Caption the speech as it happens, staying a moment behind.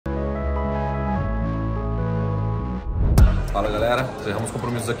Fala galera, encerramos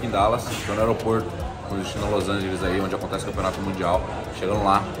compromissos aqui em Dallas, estou no aeroporto, com destino a Los Angeles aí, onde acontece o campeonato mundial. Chegando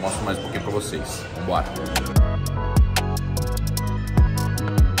lá, mostro mais um pouquinho pra vocês. Vambora!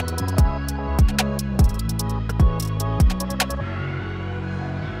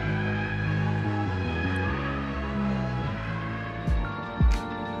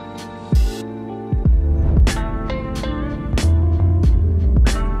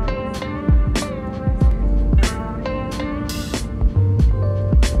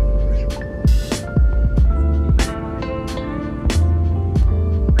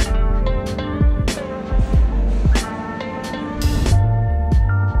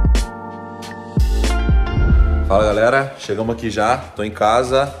 Fala galera, chegamos aqui já, tô em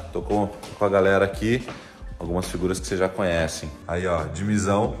casa, tô com a galera aqui, algumas figuras que vocês já conhecem. Aí ó,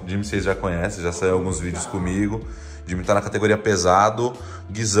 Jimmyzão, Jimmy vocês já conhecem, já saiu alguns vídeos comigo. Jimmy tá na categoria pesado,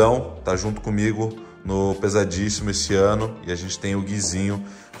 Guizão tá junto comigo no pesadíssimo esse ano. E a gente tem o Guizinho,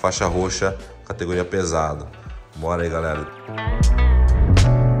 faixa roxa, categoria pesado. Bora aí galera.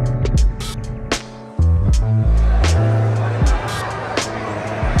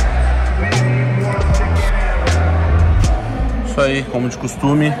 Isso aí, como de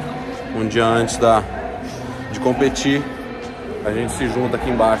costume, um dia antes de competir, a gente se junta aqui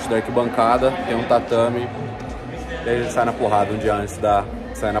embaixo da arquibancada, tem um tatame, e a gente sai na porrada um dia antes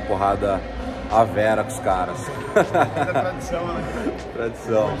sair na porrada a Vera com os caras. É tradição, né?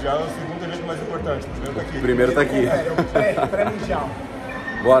 Tradição. O mundial é o segundo evento mais importante, o primeiro tá aqui. É o pré-mundial.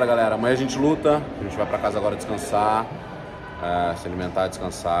 Bora galera, amanhã a gente luta, a gente vai pra casa agora descansar. Se alimentar,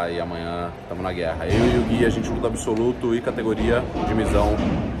 descansar e amanhã estamos na guerra. Eu e o Gui, a gente luta absoluto e categoria, Jimmyzão,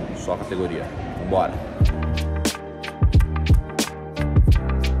 só categoria. Vambora!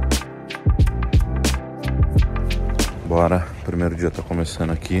 Bora, primeiro dia tá começando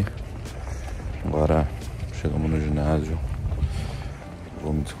aqui. Agora chegamos no ginásio.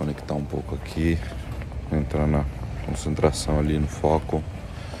 Vou me desconectar um pouco aqui, entrar na concentração ali, no foco.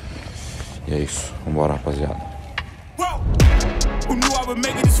 E é isso, vambora rapaziada. Who knew I would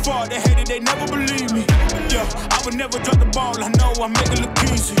make it this far? They hated, they never believe me. Yeah, I would never drop the ball. I know I make it look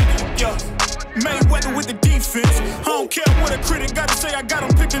easy. Yeah, Mayweather with the defense. I don't care what a critic got to say. I got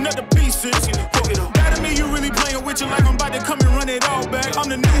them picking up the pieces. That to me, you really playing with your life. I'm about to come and run it all back. I'm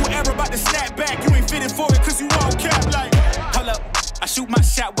the new era, about to snap back. You ain't fitting for it, cause you all cap like. Hold up, I shoot my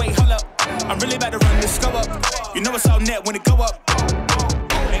shot. Wait, hold up. I'm really about to run this go up. You know it's all net when it go up.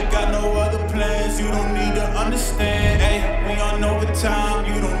 Ain't got no other plans, you don't need to understand, ayy. We on overtime,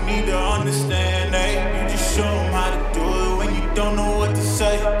 you don't need to understand, ayy. You just show them how to do it when you don't know what to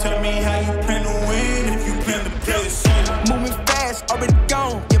say. Tell me how you plan to win if you plan to play the same. Moving fast, already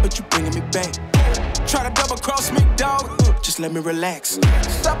gone, yeah, but you bringing me back. Try to double cross me, dog, just let me relax.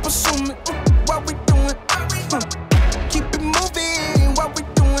 Stop assuming what we doing, keep it moving, what we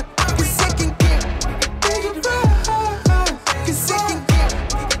doing. Cause it can get rough, cause it can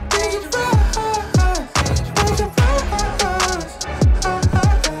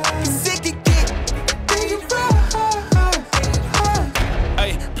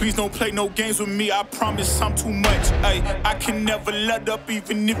please don't play no games with me, I promise I'm too much. Ay, I can never let up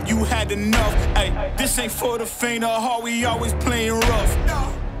even if you had enough. Ay, this ain't for the faint of heart, we always playing rough.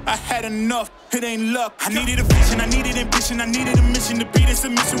 I had enough, it ain't luck. I needed a vision, I needed ambition, I needed a mission to beat in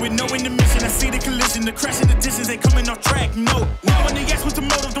submission with no intermission. I see the collision, the crash in the distance, they coming off track, no. Now when they ask what's the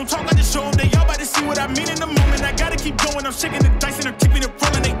motive, don't talk, I just show them. They all about to see what I mean in the moment. I gotta keep going, I'm shaking the dice and I'm keeping it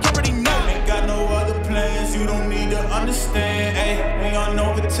rolling, they already know. Ain't got no other plans, you don't need to understand, ayy. We on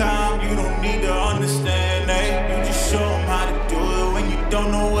overtime, you don't need to understand, ayy. You just show them how to do it when you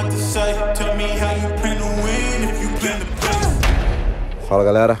don't know what to say. Tell me how you plan to win if you plan to play. Fala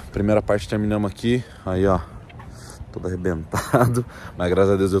galera, primeira parte terminamos aqui, aí ó, todo arrebentado, mas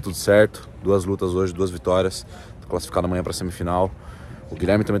graças a Deus deu tudo certo, 2 lutas hoje, 2 vitórias, tô classificado amanhã pra semifinal, o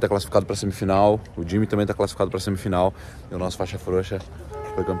Guilherme também tá classificado pra semifinal, o Jimmy também tá classificado pra semifinal, e o nosso faixa frouxa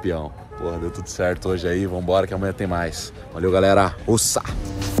foi campeão. Porra, deu tudo certo hoje aí, vambora que amanhã tem mais. Valeu galera, ussa!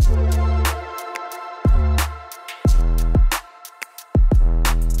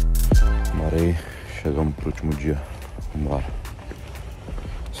 Bora aí, chegamos pro último dia, vambora.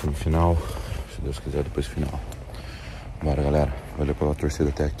 Semifinal, se Deus quiser, depois final. Bora galera, valeu pela torcida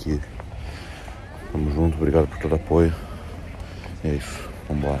até aqui. Tamo junto, obrigado por todo o apoio. E é isso,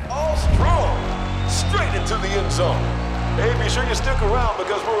 vambora. All strong, straight into the end zone. Hey, be sure you stick around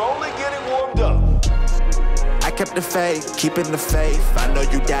because we're only getting warmed up. I kept the faith, keeping the faith. I know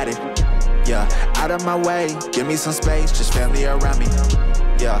you got it. Yeah, out of my way, give me some space, just family around me.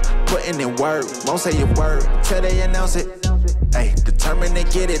 Yeah, putting in work, won't say a word till they announce it. Hey, the time Determined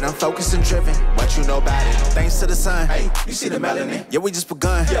to get it, I'm focused and driven. What you know about it? Thanks to the sun. Hey, you see the melanin? Yeah, we just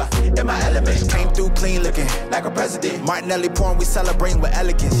begun. Yeah, in my element. Came through clean looking like a president. Martinelli porn, we celebrating with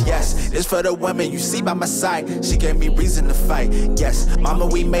elegance. Yes, it's for the women you see by my side. She gave me reason to fight. Yes, mama,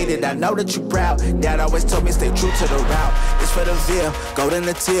 we made it. I know that you proud. Dad always told me stay true to the route. It's for the veal, golden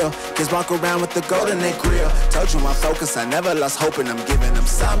the teal. Kids walk around with the golden they grill. Told you I'm focused, I never lost hope, and I'm giving them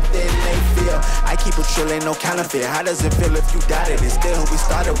something they feel. I keep it true, ain't no counterfeit. How does it feel if you doubted it? Still who we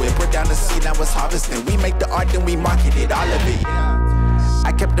started with. Put down the seed, now it's harvesting. We make the art, then we market it, all of it.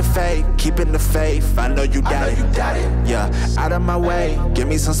 I kept the faith, keeping the faith. I know you doubt it. Yeah, out of my way, give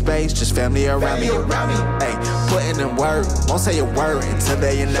me some space, just family around me. Hey, putting in work, won't say a word until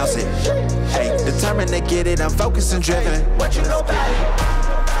they announce it. Hey, determined to get it, I'm focused and driven. What you know about it?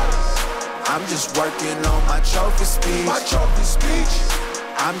 I'm just working on my trophy speech. My trophy speech.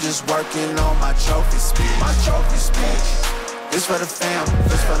 I'm just working on my trophy speech. My trophy speech. It's for the fam,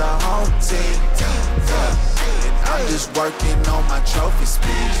 it's for the home team. Yeah. I'm just working on my trophy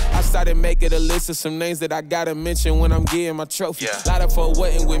speech. I started making a list of some names that I gotta mention when I'm getting my trophy. Lot of folk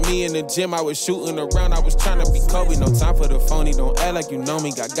wasn't with me in the gym. I was shooting around, I was trying to be Kobe. No time for the phony, don't act like you know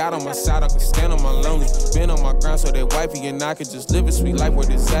me. Got God on my side, I can stand on my lonely. Been on my ground so that wifey and I could just live a sweet life where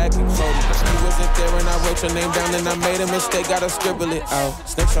the Zach and Cody. You wasn't there and I wrote your name down and I made a mistake, gotta scribble it out.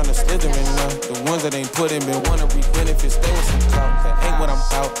 Snakes trying to slither in now. The ones that ain't put in been wanna reap benefits, stay with some clout. That ain't what I'm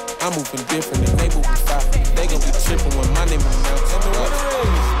about. I'm moving different and they moving fast. They gon' be tripping when my name announced.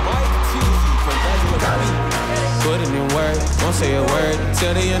 Put it in words, won't say a word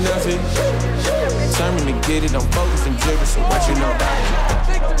until they announce it. Determined to get it, I'm focused and driven, so what you know about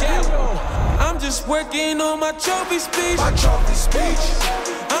it? I'm just working on my trophy speech. My trophy speech.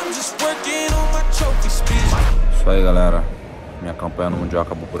 I'm just working on my trophy speech. Isso aí, galera. Minha campanha no Mundial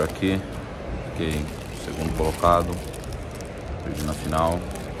acabou por aqui. Fiquei segundo colocado. Perdi na final.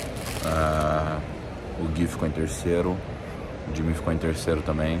 O Gui ficou em terceiro. O Jimmy ficou em terceiro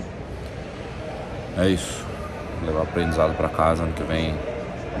também. É isso. Levar aprendizado pra casa. Ano que vem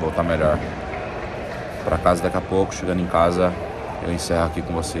voltar melhor pra casa daqui a pouco. Chegando em casa, eu encerro aqui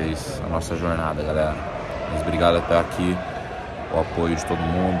com vocês a nossa jornada, galera. Mas obrigado até aqui. O apoio de todo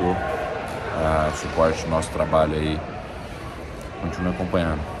mundo. O suporte do nosso trabalho aí. Continue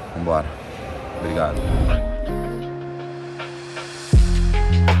acompanhando. Vambora. Obrigado.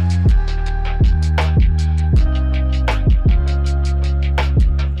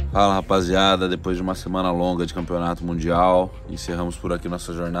 Fala, rapaziada, depois de uma semana longa de campeonato mundial, encerramos por aqui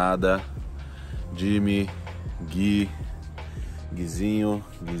nossa jornada. Jimmy, Gui, Guizinho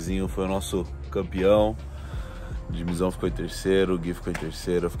foi o nosso campeão. Jimmyzão ficou em terceiro, Gui ficou em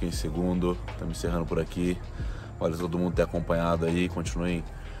terceiro, eu fiquei em segundo. Estamos encerrando por aqui. Olha, todo mundo ter acompanhado aí, continuem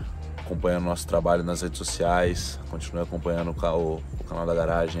acompanhando nosso trabalho nas redes sociais, continuem acompanhando o canal da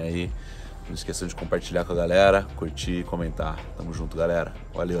garagem aí. Não esqueçam de compartilhar com a galera, curtir e comentar. Tamo junto, galera.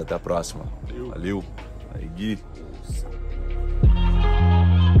 Valeu, até a próxima. Valeu. Aí, Gui.